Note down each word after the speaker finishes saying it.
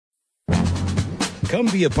Come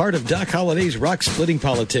be a part of Doc Holliday's Rock Splitting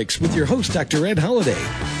Politics with your host, Dr. Ed Holliday.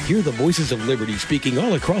 Hear the voices of liberty speaking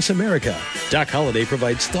all across America. Doc Holliday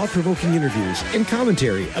provides thought-provoking interviews and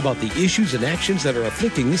commentary about the issues and actions that are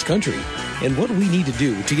afflicting this country and what we need to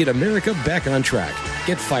do to get America back on track.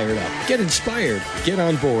 Get fired up, get inspired, get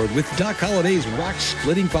on board with Doc Holliday's Rock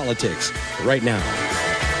Splitting Politics right now.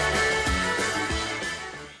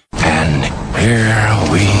 And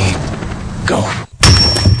here we go.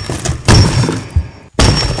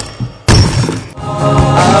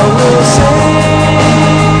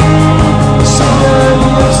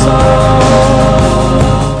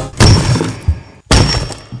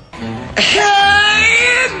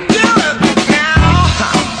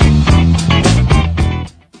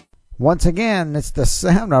 Once again, it's the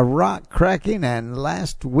sound of rock cracking, and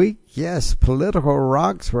last week, yes, political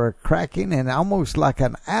rocks were cracking and almost like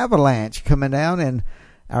an avalanche coming down in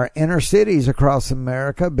our inner cities across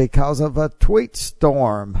America because of a tweet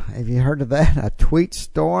storm. Have you heard of that? A tweet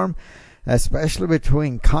storm, especially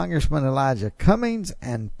between Congressman Elijah Cummings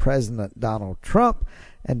and President Donald Trump.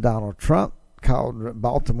 And Donald Trump called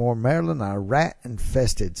Baltimore, Maryland, a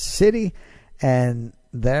rat-infested city, and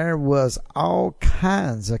there was all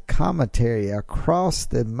kinds of commentary across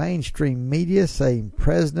the mainstream media saying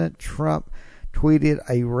President Trump tweeted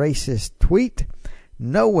a racist tweet.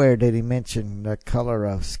 Nowhere did he mention the color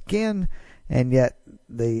of skin, and yet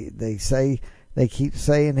they keep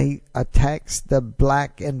saying he attacks the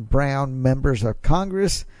black and brown members of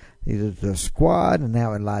Congress, the squad, and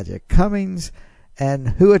now Elijah Cummings. And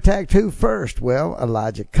who attacked who first? Well,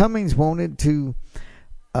 Elijah Cummings wanted to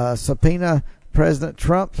subpoena President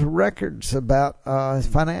Trump's records about his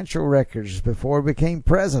financial records before he became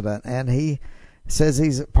president, and he says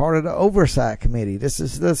he's part of the oversight committee. This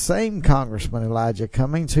is the same Congressman Elijah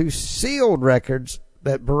Cummings who sealed records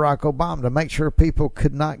that Barack Obama, to make sure people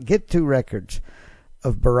could not get to records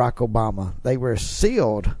of Barack Obama. They were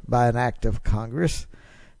sealed by an act of Congress,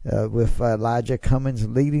 with Elijah Cummings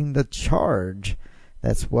leading the charge.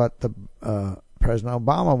 That's what the President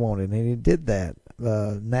Obama wanted, and he did that.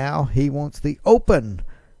 Now he wants the open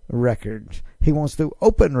records. He wants the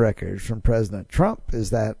open records from President Trump.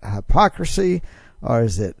 Is that hypocrisy, or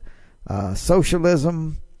is it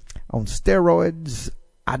socialism on steroids?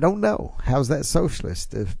 I don't know. How's that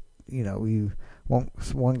socialist? If you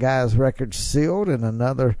want one guy's records sealed and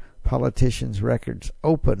another politician's records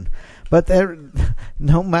open. But there,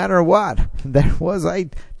 no matter what, there was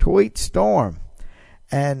a tweet storm.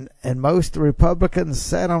 And most Republicans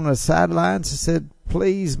sat on the sidelines and said,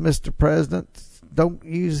 please, Mr. President,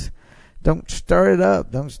 don't stir it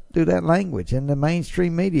up. Don't do that language. And the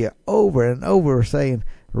mainstream media over and over saying,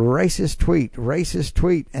 racist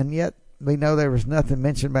tweet. And yet we know there was nothing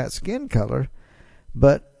mentioned about skin color,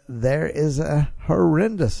 but there is a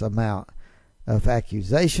horrendous amount of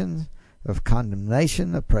accusations, of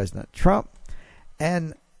condemnation of President Trump.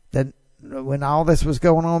 And then when all this was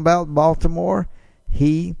going on about Baltimore,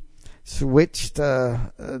 he switched the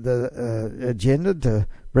agenda to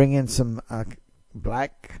bring in some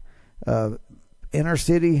black inner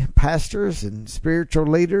city pastors and spiritual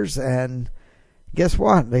leaders, and guess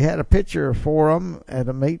what? They had a picture for them at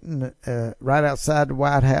a meeting right outside the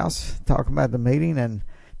White House talking about the meeting, and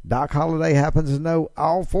Doc Holliday happens to know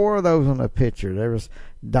all four of those on the picture. There was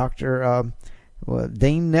Dr.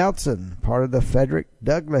 Dean Nelson, part of the Frederick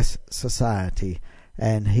Douglass Society,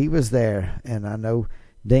 and he was there. And I know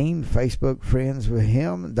Dean, Facebook friends with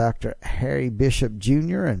him, Dr. Harry Bishop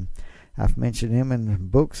Jr., and I've mentioned him in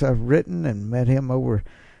books I've written and met him over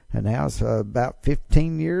and now it's about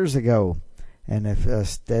 15 years ago, and have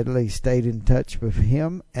steadily stayed in touch with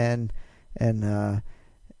him. And then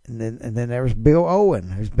there was Bill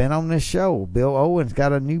Owen, who's been on this show. Bill Owen's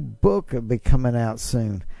got a new book that'll be coming out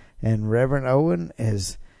soon, and Reverend Owen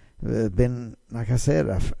has been, like I said,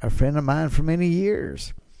 a friend of mine for many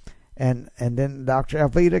years. And then Dr.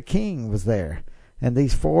 Alveda King was there, and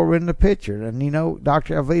these four were in the picture. And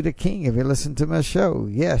Dr. Alveda King, if you listen to my show,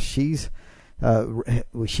 yes, she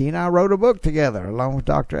and I wrote a book together along with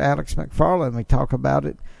Dr. Alex McFarland. We talk about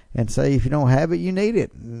it and say, if you don't have it, you need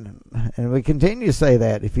it. And we continue to say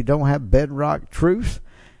that. If you don't have Bedrock Truth,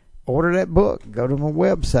 order that book. Go to my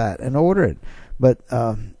website and order it. But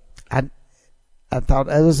I thought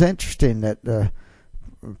it was interesting that the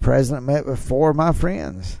president met with four of my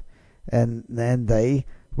friends, and then they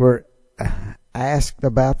were asked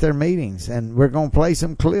about their meetings, and we're going to play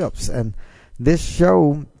some clips. And this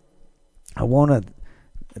show, I want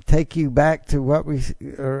to take you back to what we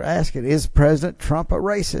are asking: is President Trump a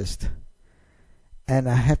racist? And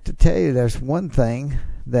I have to tell you, there's one thing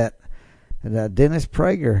that Dennis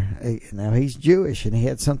Prager. Now, he's Jewish, and he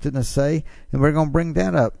had something to say, and we're going to bring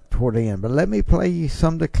that up toward the end. But let me play you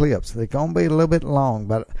some of the clips. They're going to be a little bit long,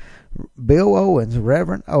 but Bill Owens,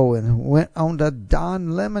 Reverend Owens, went on the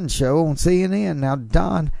Don Lemon show on CNN. Now,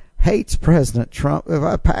 Don hates President Trump with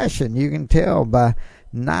a passion. You can tell by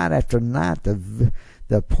night after night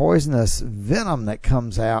the poisonous venom that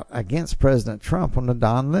comes out against President Trump on the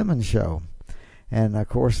Don Lemon show. And, of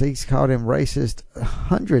course, he's called him racist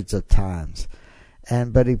hundreds of times.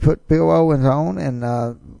 But he put Bill Owens on,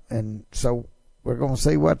 and so we're going to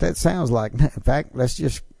see what that sounds like. In fact, let's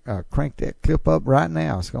just crank that clip up right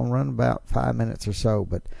now. It's going to run about 5 minutes or so.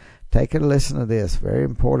 But take a listen to this. Very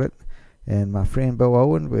important. And my friend Bill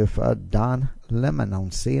Owens with Don Lemon on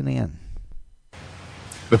CNN.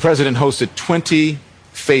 The president hosted 20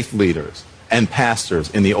 faith leaders and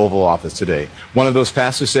pastors in the Oval Office today. One of those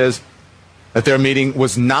pastors says that their meeting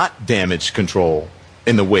was not damage control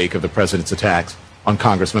in the wake of the president's attacks on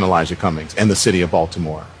Congressman Elijah Cummings and the city of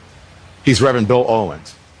Baltimore. He's Reverend Bill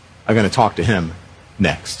Owens. I'm going to talk to him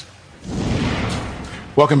next.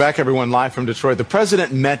 Welcome back, everyone, live from Detroit. The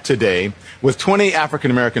president met today with 20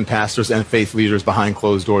 African-American pastors and faith leaders behind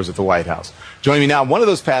closed doors at the White House. Joining me now, one of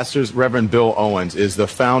those pastors, Reverend Bill Owens, is the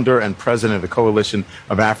founder and president of the Coalition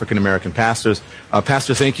of African-American Pastors.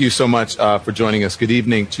 Pastor, thank you so much for joining us. Good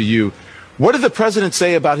evening to you. What did the president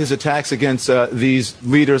say about his attacks against these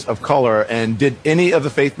leaders of color, and did any of the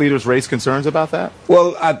faith leaders raise concerns about that?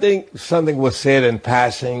 Well, I think something was said in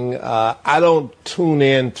passing. I don't tune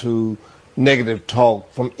in to negative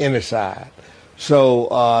talk from any side.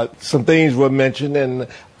 So some things were mentioned, and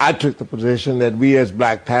I took the position that we as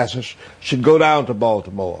black pastors should go down to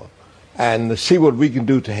Baltimore and see what we can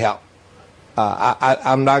do to help.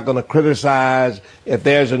 I'm not going to criticize if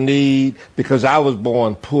there's a need, because I was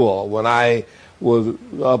born poor. When I was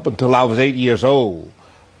up until I was 8 years old,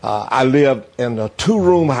 I lived in a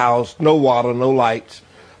 2-room house, no water, no lights,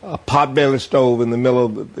 a potbelly stove in the middle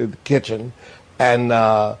of the kitchen, and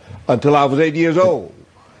until I was 8 years old.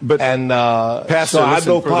 Pastor, so I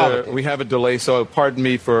know poverty. We have a delay, so pardon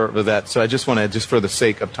me for that. So I just want to, just for the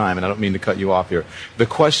sake of time, and I don't mean to cut you off here. The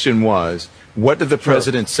question was, what did the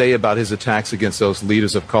president say about his attacks against those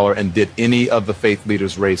leaders of color, and did any of the faith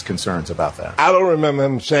leaders raise concerns about that? I don't remember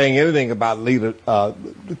him saying anything about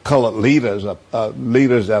colored leaders,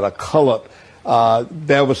 leaders that are colored.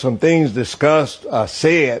 There were some things discussed,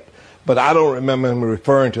 said, but I don't remember him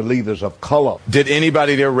referring to leaders of color. Did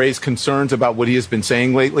anybody there raise concerns about what he has been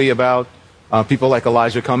saying lately about people like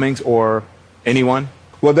Elijah Cummings or anyone?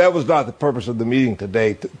 Well, that was not the purpose of the meeting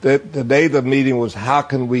today. Today the meeting was, how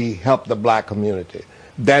can we help the black community?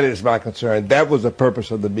 That is my concern. That was the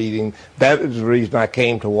purpose of the meeting. That is the reason I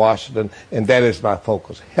came to Washington, and that is my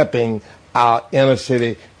focus, helping our inner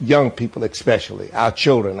city young people, especially our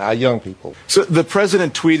children, our young people. So the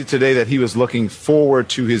president tweeted today that he was looking forward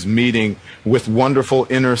to his meeting with wonderful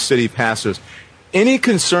inner city pastors. Any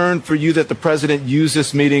concern for you that the president used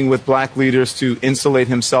this meeting with black leaders to insulate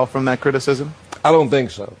himself from that criticism? I don't think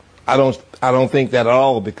so. I don't think that at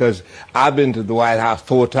all, because I've been to the White House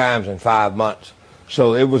 4 times in 5 months.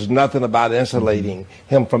 So it was nothing about insulating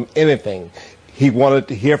him from anything. He wanted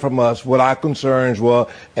to hear from us what our concerns were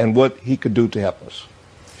and what he could do to help us.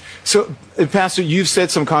 So, Pastor, you've said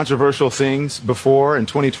some controversial things before. In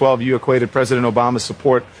 2012, you equated President Obama's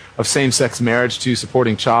support of same-sex marriage to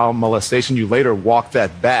supporting child molestation. You later walked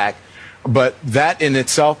that back. But that in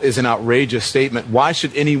itself is an outrageous statement. Why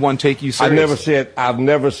should anyone take you seriously? I've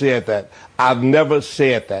never said that. I have never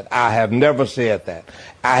said that.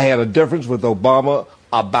 I had a difference with Obama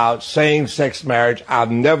about same-sex marriage.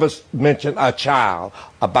 I've never mentioned a child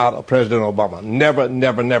about President Obama. Never,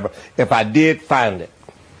 never, never. If I did, find it.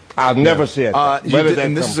 I've never said that.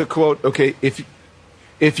 And this is a quote. Okay,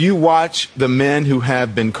 if you watch the men who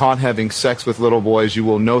have been caught having sex with little boys, you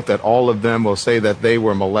will note that all of them will say that they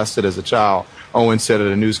were molested as a child, Owen said at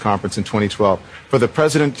a news conference in 2012. For the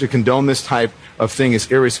president to condone this type of thing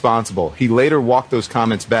is irresponsible. He later walked those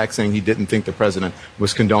comments back, saying he didn't think the president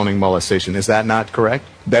was condoning molestation. Is that not correct?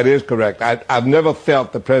 That is correct. I've never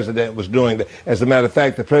felt the president was doing that. As a matter of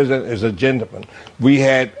fact, the president is a gentleman. We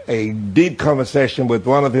had a deep conversation with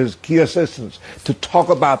one of his key assistants to talk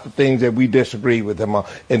about the things that we disagreed with him on.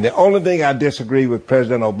 And the only thing I disagreed with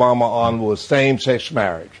President Obama on was same-sex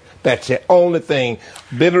marriage. That's the only thing.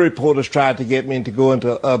 Many reporters tried to get me to go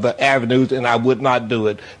into other avenues, and I would not do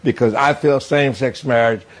it because I felt same-sex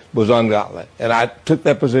marriage was ungodly. And I took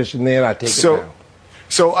that position then, I take it now.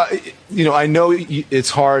 So, I know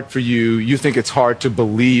it's hard for you. You think it's hard to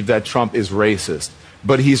believe that Trump is racist,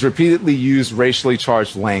 but he's repeatedly used racially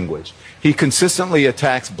charged language. He consistently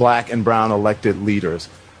attacks black and brown elected leaders.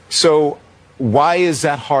 So Why is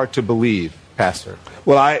that hard to believe, Pastor?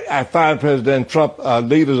 Well, I find President Trump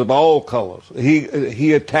leaders of all colors.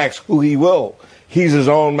 He attacks who he will. He's his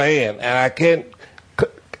own man, and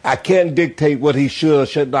I can't dictate what he should or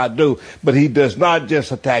should not do. But he does not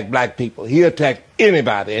just attack black people. He attacks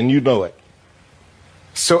anybody, and you know it.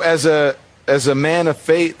 So as a man of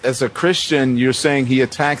faith, as a Christian, you're saying he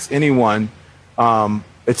attacks anyone.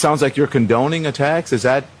 It sounds like you're condoning attacks. Is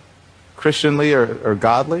that Christianly or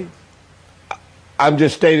godly? I'm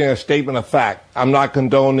just stating a statement of fact. I'm not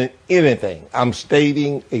condoning anything. I'm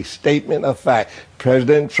stating a statement of fact.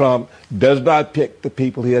 President Trump does not pick the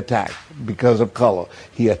people he attacks because of color.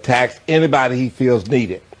 He attacks anybody he feels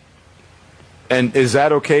needed. And is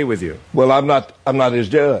that okay with you? Well, I'm not his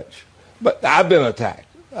judge, but I've been attacked.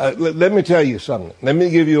 Let me tell you something. Let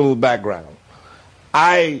me give you a little background.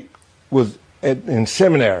 I was in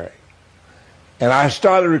seminary, and I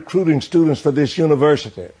started recruiting students for this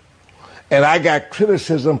university. And I got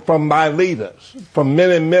criticism from my leaders, from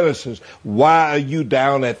many ministers. Why are you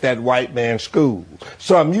down at that white man's school?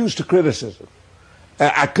 So I'm used to criticism.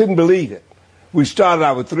 I couldn't believe it. We started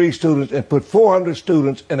out with 3 students and put 400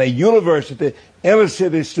 students in a university, inner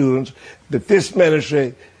city students, that this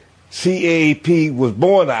ministry, CAAP, was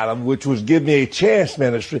born out of, which was Give Me a Chance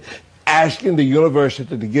ministry, asking the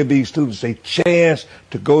university to give these students a chance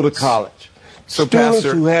to go to college. So, students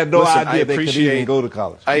Pastor, who had no listen, idea they could even go to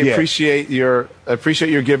college. I appreciate your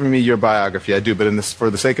giving me your biography. I do, but for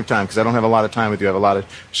the sake of time, because I don't have a lot of time with you, I have a lot of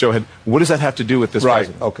show ahead. What does that have to do with this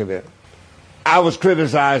president? Okay, then. I was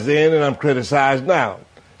criticized then, and I'm criticized now,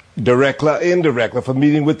 directly or indirectly, for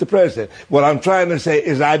meeting with the president. What I'm trying to say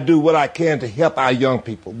is I do what I can to help our young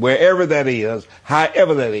people, wherever that is,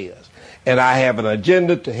 however that is. And I have an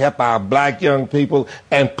agenda to help our black young people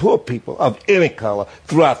and poor people of any color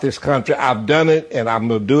throughout this country. I've done it, and I'm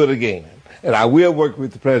going to do it again. And I will work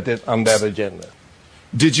with the president on that agenda.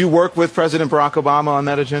 Did you work with President Barack Obama on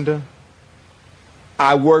that agenda?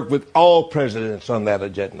 I work with all presidents on that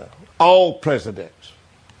agenda. All presidents.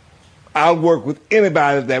 I'll work with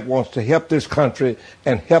anybody that wants to help this country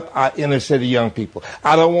and help our inner city young people.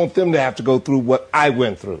 I don't want them to have to go through what I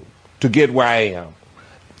went through to get where I am.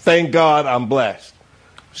 Thank God I'm blessed.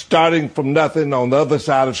 Starting from nothing on the other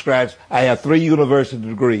side of scratch, I have 3 university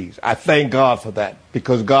degrees. I thank God for that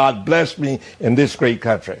because God blessed me in this great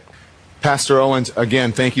country. Pastor Owens,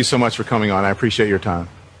 again, thank you so much for coming on. I appreciate your time.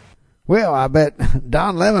 Well, I bet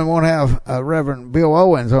Don Lemon won't have Reverend Bill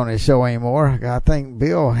Owens on his show anymore. I think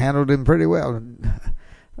Bill handled him pretty well.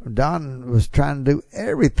 Don was trying to do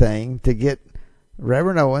everything to get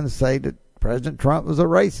Reverend Owens to say that President Trump was a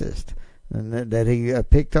racist and that he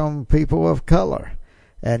picked on people of color.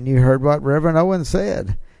 And you heard what Reverend Owens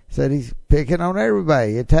said. He said he's picking on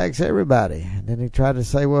everybody. He attacks everybody. And then he tried to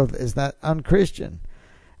say, well, is that unchristian?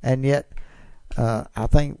 And yet, I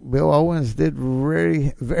think Bill Owens did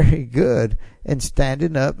very, very good in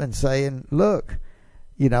standing up and saying, look,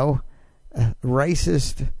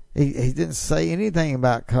 racist. He didn't say anything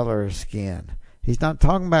about color of skin. He's not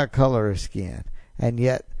talking about color of skin. And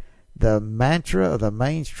yet, the mantra of the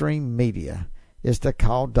mainstream media is to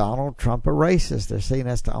call Donald Trump a racist. They're saying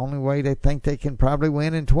that's the only way they think they can probably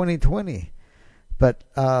win in 2020. But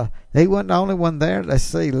he wasn't the only one there. Let's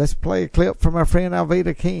see. Let's play a clip from our friend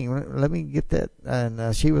Alveda King. Let me get that.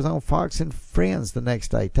 And she was on Fox and Friends the next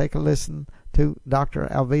day. Take a listen to Dr.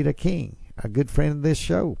 Alveda King, a good friend of this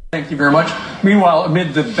show. Thank you very much. Meanwhile,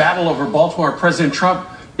 amid the battle over Baltimore, President Trump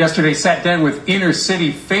yesterday sat down with inner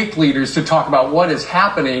city faith leaders to talk about what is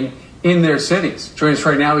happening in their cities. Joining us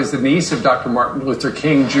right now is the niece of Dr. Martin Luther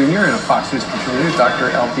King Jr. and a Fox News contributor, Dr.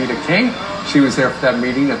 Alveda King. She was there for that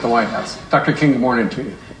meeting at the White House. Dr. King, good morning to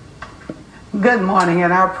you. Good morning,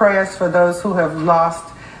 and our prayers for those who have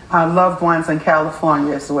lost loved ones in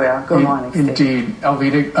California as well. Good morning, Steve. Indeed.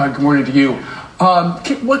 Alveda, good morning to you.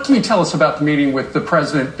 What can you tell us about the meeting with the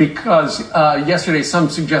president? Because yesterday some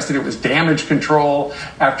suggested it was damage control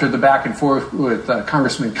after the back and forth with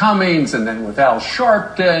Congressman Cummings and then with Al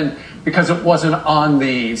Sharpton, because it wasn't on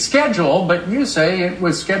the schedule, but you say it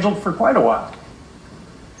was scheduled for quite a while.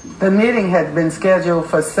 The meeting had been scheduled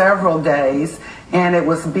for several days, and it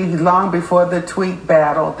was long before the tweet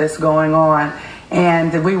battle that's going on.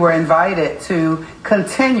 And we were invited to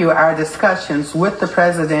continue our discussions with the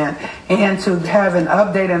president and to have an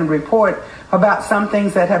update and report about some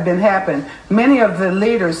things that have been happening. Many of the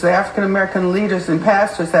leaders, the African-American leaders and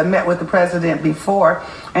pastors have met with the president before,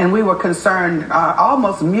 and we were concerned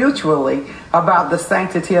almost mutually about the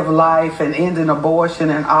sanctity of life and ending abortion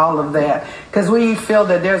and all of that, because we feel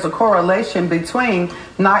that there's a correlation between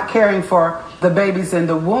not caring for the babies in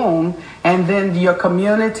the womb and then your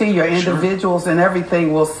community, your individuals, and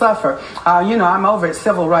everything will suffer. I'm over at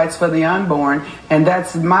Civil Rights for the Unborn, and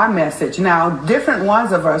that's my message. Now, different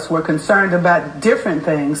ones of us were concerned about different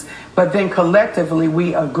things, but then collectively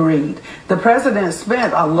we agreed. The president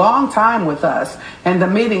spent a long time with us, and the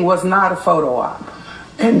meeting was not a photo op.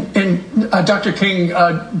 And Dr. King,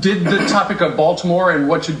 did the topic of Baltimore and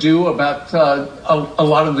what to do about a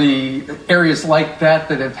lot of the areas like that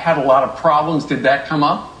have had a lot of problems, did that come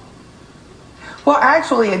up? Well,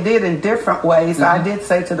 actually, it did in different ways. Mm-hmm. I did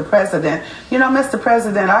say to the president, Mr.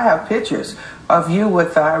 President, I have pictures of you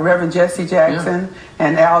with Reverend Jesse Jackson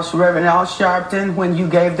and Reverend Al Sharpton when you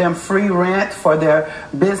gave them free rent for their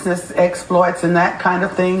business exploits and that kind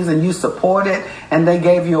of things, and you supported, and they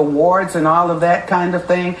gave you awards and all of that kind of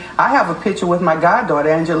thing. I have a picture with my goddaughter,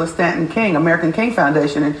 Angela Stanton King, American King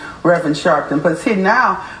Foundation, and Reverend Sharpton. But see,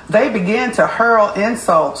 now they begin to hurl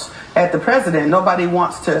insults at the president. Nobody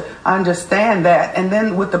wants to understand that. And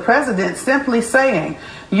then with the president simply saying,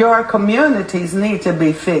 your communities need to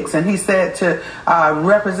be fixed. And he said to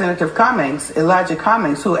Representative Cummings, Elijah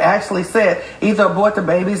Cummings, who actually said, either abort the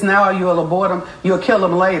babies now or you'll abort them, you'll kill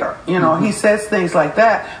them later. He says things like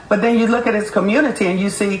that. But then you look at his community and you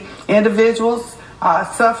see individuals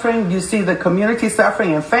suffering, you see the community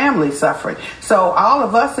suffering and family suffering. So all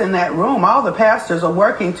of us in that room, all the pastors are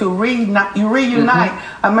working to reunite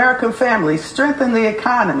American families, strengthen the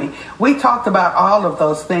economy. We talked about all of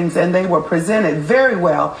those things, and they were presented very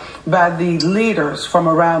well by the leaders from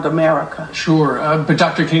around America. Sure. But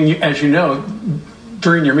Dr. King, as you know,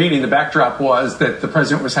 during your meeting, the backdrop was that the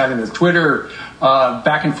president was having this Twitter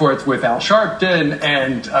back and forth with Al Sharpton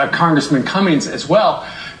and Congressman Cummings as well.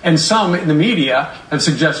 And some in the media have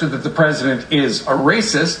suggested that the president is a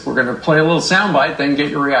racist. We're going to play a little soundbite, then get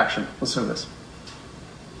your reaction. Listen to this.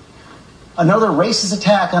 Another racist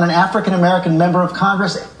attack on an African-American member of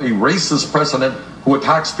Congress. A racist president who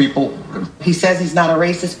attacks people. He says he's not a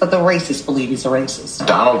racist, but the racists believe he's a racist.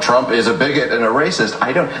 Donald Trump is a bigot and a racist.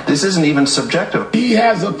 This isn't even subjective. He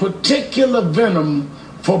has a particular venom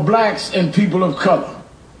for blacks and people of color.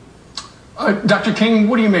 Dr. King,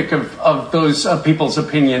 what do you make of those people's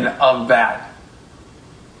opinion of that?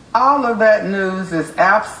 All of that news is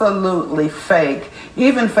absolutely fake.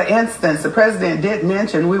 Even, for instance, the president did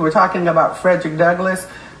mention, we were talking about Frederick Douglass,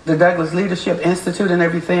 the Douglass Leadership Institute and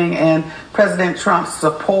everything, and President Trump's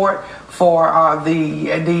support for all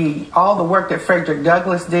the work that Frederick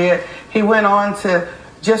Douglass did. He went on to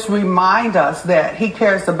just remind us that he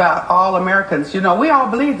cares about all Americans. We all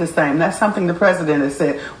believe the same. That's something the president has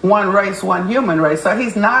said. One race, one human race. So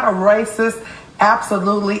he's not a racist,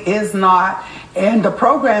 absolutely is not. And the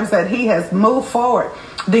programs that he has moved forward,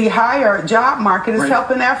 the higher job market is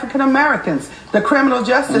helping African Americans. The criminal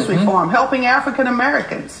justice reform, helping African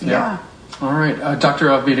Americans. Yeah. All right. Dr.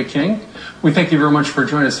 Alveda King, we thank you very much for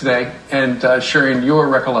joining us today and sharing your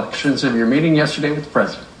recollections of your meeting yesterday with the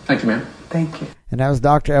president. Thank you, ma'am. Thank you. And that was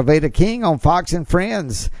Dr. Alveda King on Fox and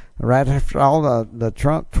Friends right after all the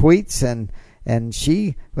Trump tweets. And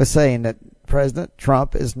she was saying that President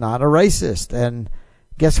Trump is not a racist. And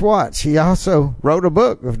guess what? She also wrote a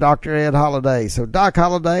book with Dr. Ed Holliday. So Doc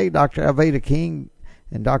Holliday, Dr. Alveda King,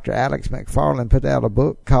 and Dr. Alex McFarland put out a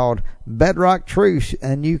book called Bedrock Truth.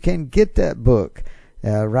 And you can get that book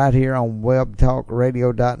right here on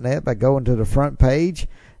webtalkradio.net by going to the front page.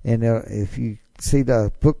 And if you see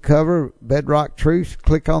the book cover, Bedrock Truth,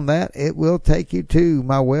 click on that. It will take you to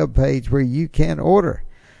my webpage where you can order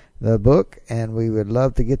the book, and we would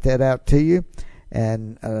love to get that out to you.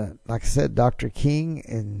 And like I said, Dr. King,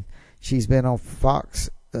 and she's been on Fox,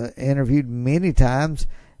 interviewed many times,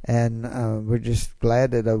 and we're just glad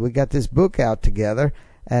that we got this book out together.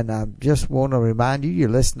 And I just want to remind you, you're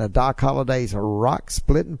listening to Doc Holliday's Rock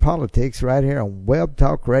Splitting Politics right here on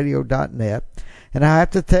webtalkradio.net. And I have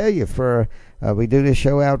to tell you, we do this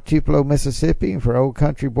show out of Tupelo, Mississippi, and for Old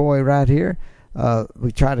Country Boy right here,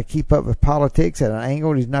 we try to keep up with politics at an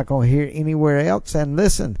angle he's not going to hear anywhere else. And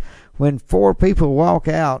listen, when 4 people walk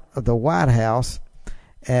out of the White House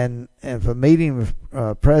and for meeting with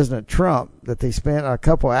President Trump that they spent a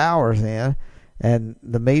couple hours in, and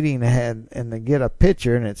the meeting and they get a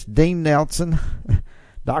picture, and it's Dean Nelson,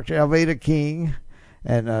 Dr. Alveda King,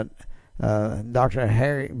 and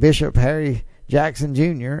Bishop Harry Jackson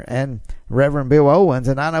Jr. and Reverend Bill Owens,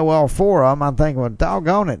 and I know all 4 of them. I'm thinking, well,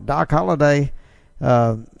 doggone it, Doc Holliday,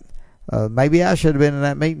 maybe I should have been in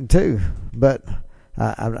that meeting too, but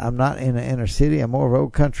I'm not in the inner city. I'm more of an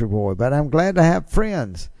old country boy, but I'm glad to have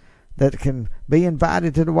friends that can be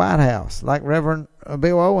invited to the White House. Like Reverend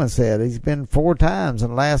Bill Owen said, he's been 4 times in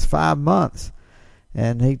the last 5 months.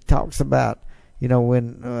 And he talks about,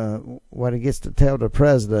 when what he gets to tell the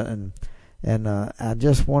president. And I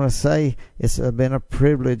just want to say it's been a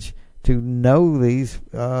privilege to know these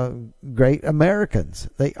great Americans.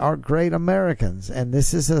 They are great Americans. And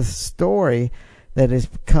this is a story that is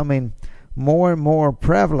becoming more and more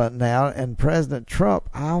prevalent now. And President Trump,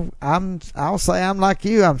 I'll say I'm like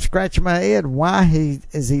you. I'm scratching my head. Why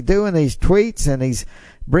is he doing these tweets and he's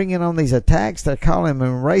bringing on these attacks? They're calling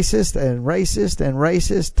him racist and racist and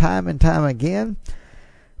racist time and time again.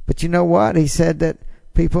 But you know what? He said that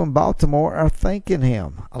people in Baltimore are thanking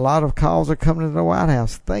him. A lot of calls are coming to the White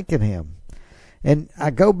House thanking him. And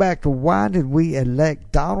I go back to, why did we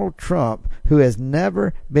elect Donald Trump, who has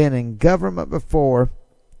never been in government before,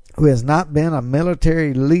 who has not been a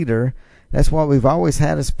military leader? That's what we've always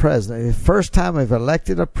had as president. The first time we've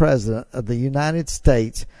elected a president of the United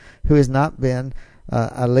States who has not been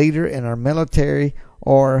a leader in our military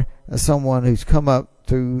or someone who's come up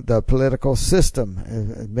through the political system,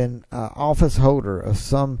 has been an office holder of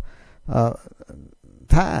some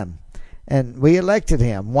time. And we elected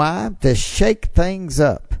him. Why? To shake things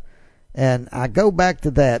up. And I go back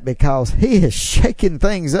to that because he is shaking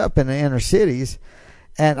things up in the inner cities.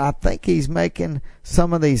 And I think he's making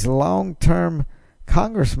some of these long-term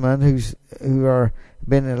congressmen who are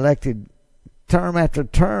been elected term after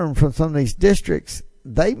term from some of these districts,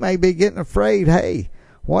 they may be getting afraid, hey,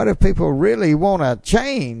 what if people really want to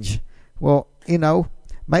change? Well,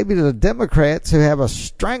 maybe the Democrats who have a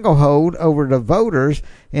stranglehold over the voters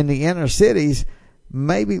in the inner cities,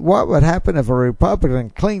 maybe what would happen if a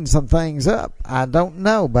Republican cleaned some things up? I don't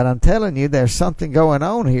know, but I'm telling you, there's something going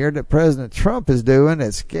on here that President Trump is doing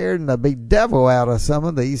that's scaring the big devil out of some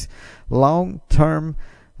of these long-term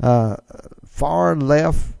far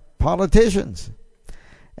left politicians.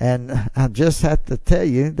 And I just have to tell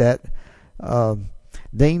you that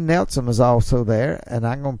Dean Nelson was also there, and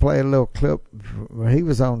I'm going to play a little clip where he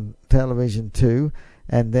was on television too.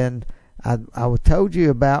 And then I told you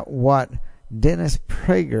about what Dennis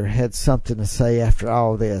Prager had something to say after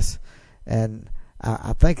all this, and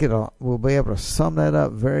I think we'll be able to sum that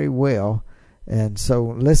up very well. And so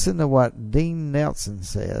listen to what Dean Nelson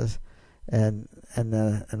says, and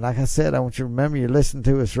like I said, I want you to remember you're listening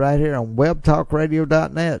to us right here on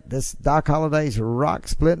webtalkradio.net. This is Doc Holliday's Rock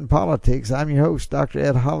Splitting Politics. I'm your host, Dr.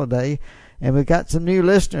 Ed Holliday, and we've got some new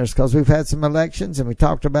listeners because we've had some elections, and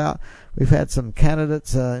we've had some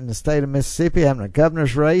candidates in the state of Mississippi having a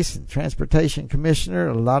governor's race and transportation commissioner,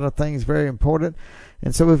 a lot of things very important.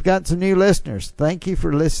 And so we've got some new listeners. Thank you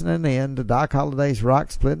for listening in to Doc Holliday's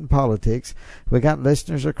Rock Splitting Politics. We got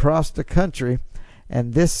listeners across the country,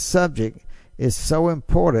 and this subject is so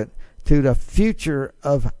important to the future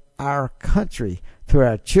of our country, to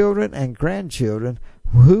our children and grandchildren.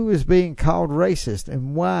 Who is being called racist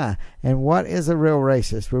and why, and what is a real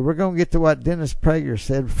racist? Well, we're going to get to what Dennis Prager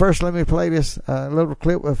said. First, let me play this little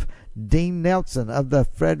clip with Dean Nelson of the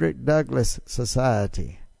Frederick Douglass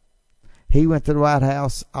Society. He went to the White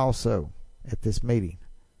House also at this meeting.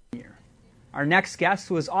 Our next guest,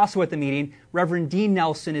 who was also at the meeting, Reverend Dean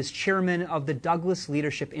Nelson, is chairman of the Douglass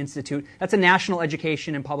Leadership Institute. That's a national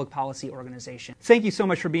education and public policy organization. Thank you so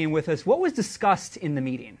much for being with us. What was discussed in the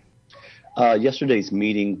meeting? Yesterday's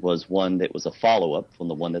meeting was one that was a follow-up from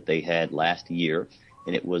the one that they had last year,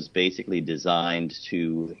 and it was basically designed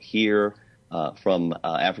to hear from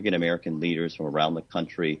African-American leaders from around the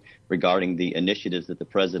country regarding the initiatives that the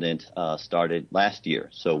president started last year.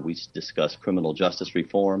 So we discussed criminal justice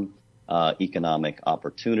reform, economic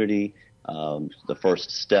opportunity, the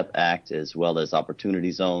First Step Act, as well as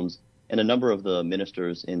opportunity zones. And a number of the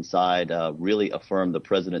ministers inside really affirmed the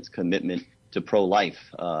president's commitment to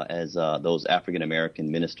pro-life as those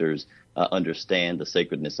African-American ministers understand the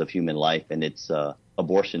sacredness of human life and its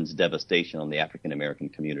abortion's devastation on the African-American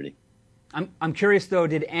community. I'm curious, though,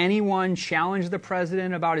 did anyone challenge the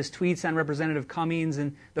president about his tweets on Representative Cummings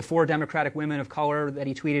and the 4 Democratic women of color that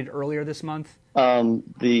he tweeted earlier this month?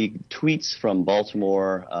 The tweets from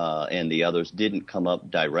Baltimore and the others didn't come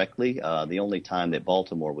up directly. The only time that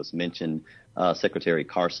Baltimore was mentioned, Secretary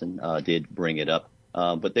Carson did bring it up.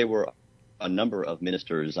 But there were a number of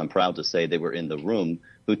ministers, I'm proud to say they were in the room,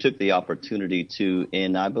 who took the opportunity to,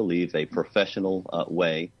 in I believe a professional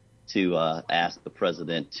way, to ask the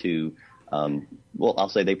president to I'll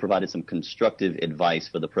say they provided some constructive advice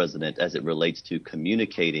for the president as it relates to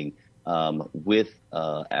communicating with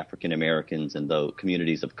African Americans and the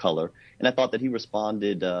communities of color. And I thought that he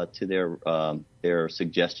responded to their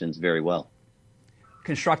suggestions very well.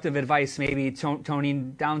 Constructive advice, maybe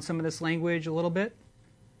toning down some of this language a little bit?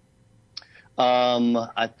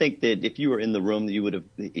 I think that if you were in the room, you would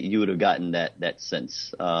have gotten that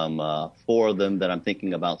sense. Four of them that I'm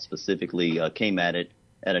thinking about specifically came at it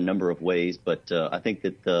at a number of ways, but I think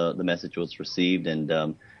that the message was received. And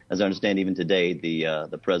as I understand, even today,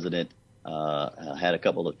 the president had a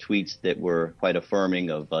couple of tweets that were quite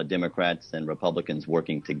affirming of Democrats and Republicans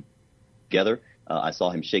working together. I saw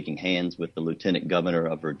him shaking hands with the lieutenant governor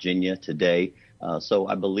of Virginia today. So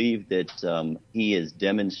I believe that he is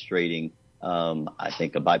demonstrating, I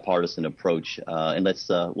think, a bipartisan approach. And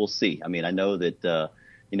we'll see. I mean, I know that,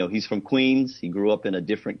 he's from Queens. He grew up in a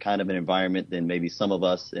different kind of an environment than maybe some of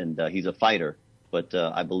us, and he's a fighter. But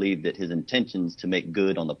I believe that his intentions to make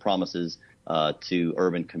good on the promises to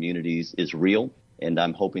urban communities is real. And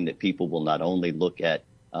I'm hoping that people will not only look at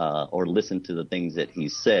or listen to the things that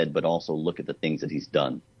he's said, but also look at the things that he's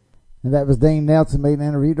done. And that was Dean Nelson being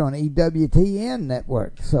interviewed on EWTN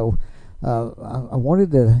network. So I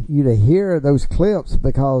wanted you to hear those clips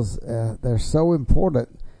because they're so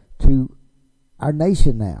important to our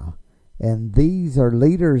nation now. And these are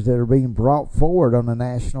leaders that are being brought forward on the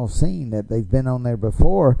national scene that they've been on there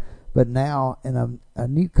before, but now in a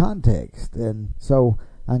new context. And so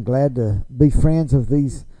I'm glad to be friends of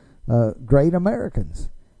these great Americans.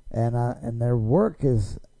 And their work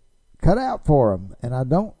is cut out for them. And I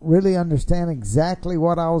don't really understand exactly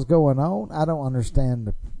what all's going on. I don't understand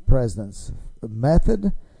the president's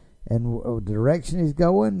method and the direction he's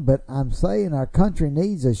going, but I'm saying our country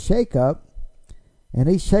needs a shake-up, and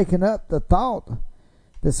he's shaking up the thought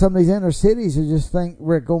that some of these inner cities who just think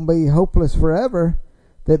we're going to be hopeless forever,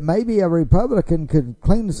 that maybe a Republican could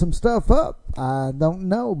clean some stuff up. I don't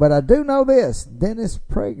know, but I do know this. Dennis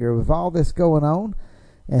Prager, with all this going on,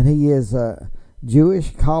 and he is a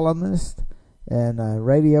Jewish columnist and a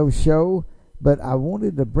radio show, but I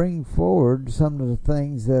wanted to bring forward some of the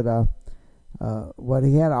things that what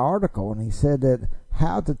he had an article, and he said that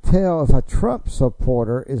how to tell if a Trump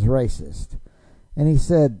supporter is racist. And he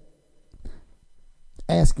said,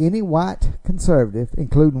 ask any white conservative,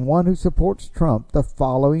 including one who supports Trump, the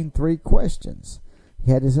following 3 questions.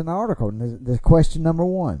 He had this in an article. And the question number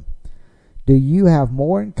 1, do you have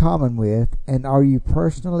more in common with, and are you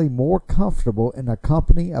personally more comfortable in the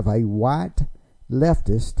company of a white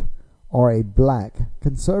leftist or a black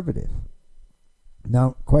conservative?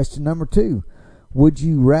 Now, question number 2, would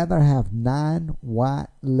you rather have 9 white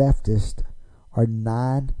leftists or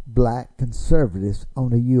 9 black conservatives on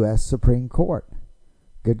the U.S. Supreme Court?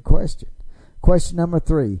 Good question. Question number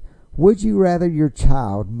 3, would you rather your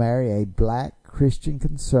child marry a black Christian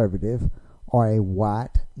conservative or a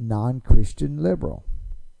white non-Christian liberal?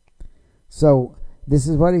 So this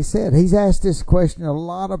is what he said. He's asked this question to a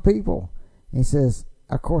lot of people. He says,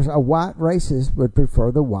 of course, a white racist would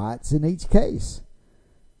prefer the whites in each case.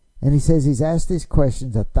 And he says he's asked these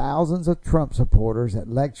questions to thousands of Trump supporters at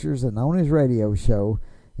lectures and on his radio show,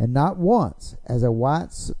 and not once as a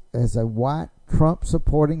white Trump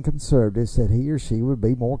supporting conservative said he or she would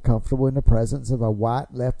be more comfortable in the presence of a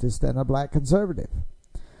white leftist than a black conservative.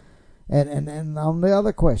 And on the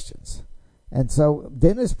other questions. And so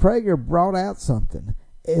Dennis Prager brought out something.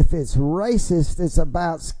 If it's racist, it's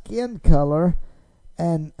about skin color,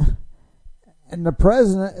 and the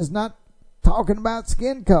president is not talking about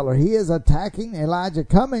skin color. He is attacking Elijah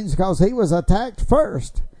Cummings because he was attacked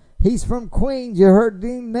first. He's from Queens. You heard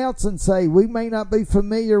Dean Nelson say we may not be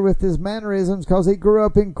familiar with his mannerisms because he grew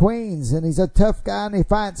up in Queens, and he's a tough guy and he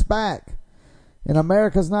fights back. And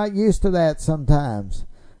America's not used to that sometimes.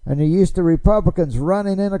 And they're used to Republicans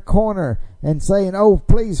running in a corner and saying, oh,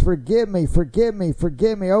 please forgive me, forgive me,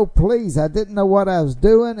 forgive me. Oh, please, I didn't know what I was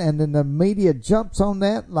doing. And then the media jumps on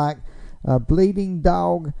that like a bleeding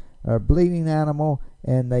dog or bleeding animal,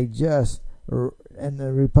 and and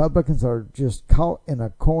the Republicans are just caught in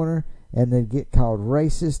a corner, and they get called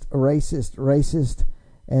racist.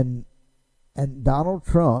 And Donald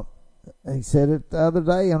Trump, he said it the other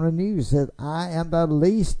day on the news, said, I am the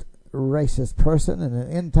least racist person in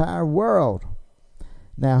the entire world.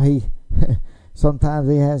 Now sometimes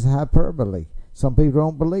he has hyperbole. Some people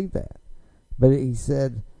don't believe that. But he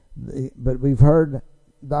said, but we've heard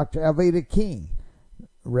Dr. Alveda King,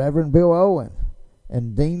 Reverend Bill Owen,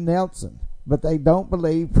 and Dean Nelson, but they don't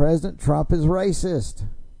believe President Trump is racist.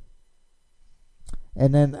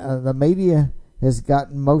 And then the media has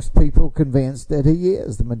gotten most people convinced that he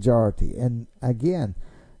is the majority. And again,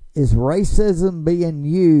 is racism being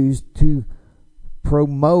used to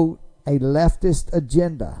promote a leftist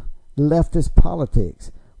agenda, leftist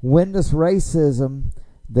politics? When does racism,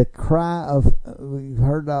 the cry of, we've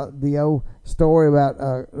heard the old story about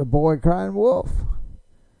the boy crying wolf.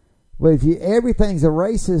 Well, if everything's a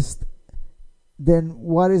racist, then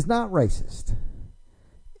what is not racist?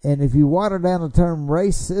 And if you water down the term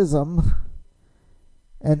racism,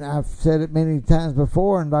 and I've said it many times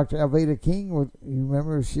before, and Dr. Alveda King, you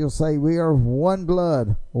remember, she'll say, we are one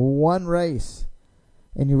blood, one race.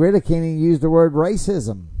 And you really can't even use the word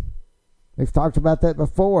racism. We've talked about that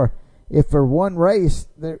before. If for one race,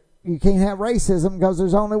 you can't have racism because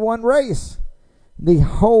there's only one race. The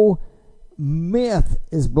whole myth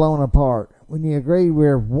is blown apart when you agree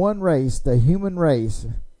we're one race, the human race,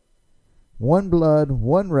 one blood,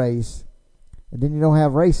 one race, and then you don't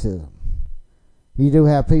have racism. You do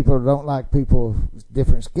have people who don't like people with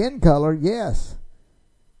different skin color, yes.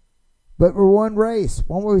 But we're one race.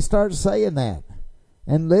 When will we start saying that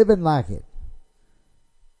and living like it?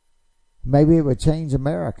 Maybe it would change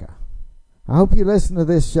America. I hope you listen to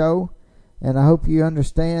this show, and I hope you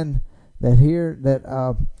understand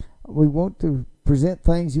that we want to present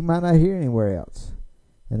things you might not hear anywhere else.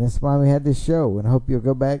 And that's why we had this show. And I hope you'll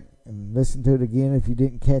go back and listen to it again if you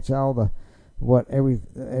didn't catch all what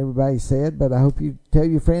everybody said. But I hope you tell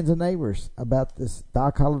your friends and neighbors about this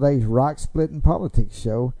Doc Holliday's Rock Splitting Politics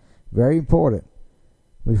show. Very important.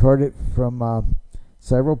 We've heard it from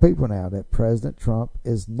several people now that President Trump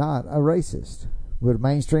is not a racist. Would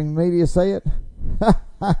mainstream media say it?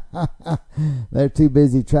 They're too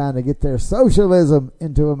busy trying to get their socialism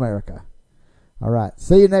into America. All right.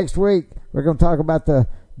 See you next week. We're going to talk about the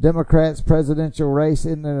Democrats' presidential race.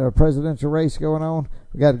 Isn't there a presidential race going on?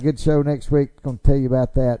 We got a good show next week. Going to tell you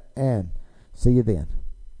about that, and see you then.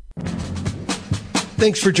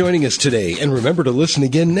 Thanks for joining us today, and remember to listen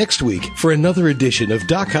again next week for another edition of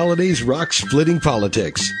Doc Holliday's Rock Splitting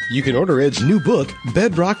Politics. You can order Ed's new book,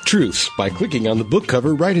 Bedrock Truths, by clicking on the book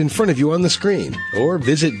cover right in front of you on the screen, or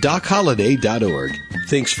visit DocHolliday.org.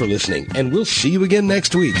 Thanks for listening, and we'll see you again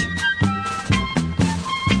next week.